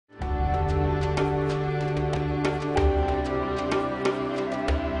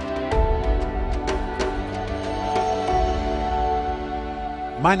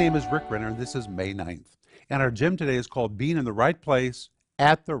My name is Rick Renner, and this is May 9th. And our gem today is called Being in the Right Place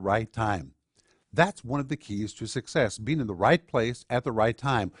at the Right Time. That's one of the keys to success, being in the right place at the right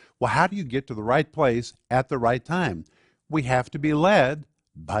time. Well, how do you get to the right place at the right time? We have to be led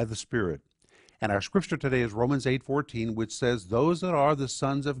by the Spirit. And our scripture today is Romans 8:14, which says, those that are the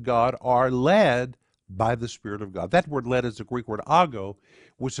sons of God are led by the Spirit of God. That word led is the Greek word ago,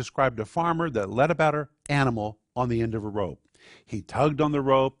 which described a farmer that led about an animal on the end of a rope. He tugged on the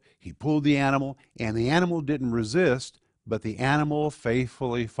rope, he pulled the animal, and the animal didn't resist, but the animal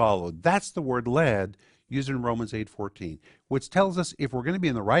faithfully followed. That's the word led used in Romans 8:14, which tells us if we're going to be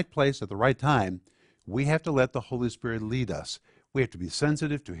in the right place at the right time, we have to let the Holy Spirit lead us. We have to be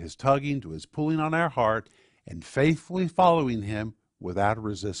sensitive to his tugging, to his pulling on our heart, and faithfully following him without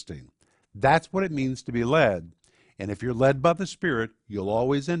resisting. That's what it means to be led. And if you're led by the Spirit, you'll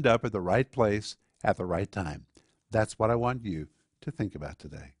always end up at the right place at the right time. That's what I want you to think about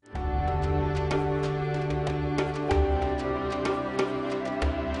today.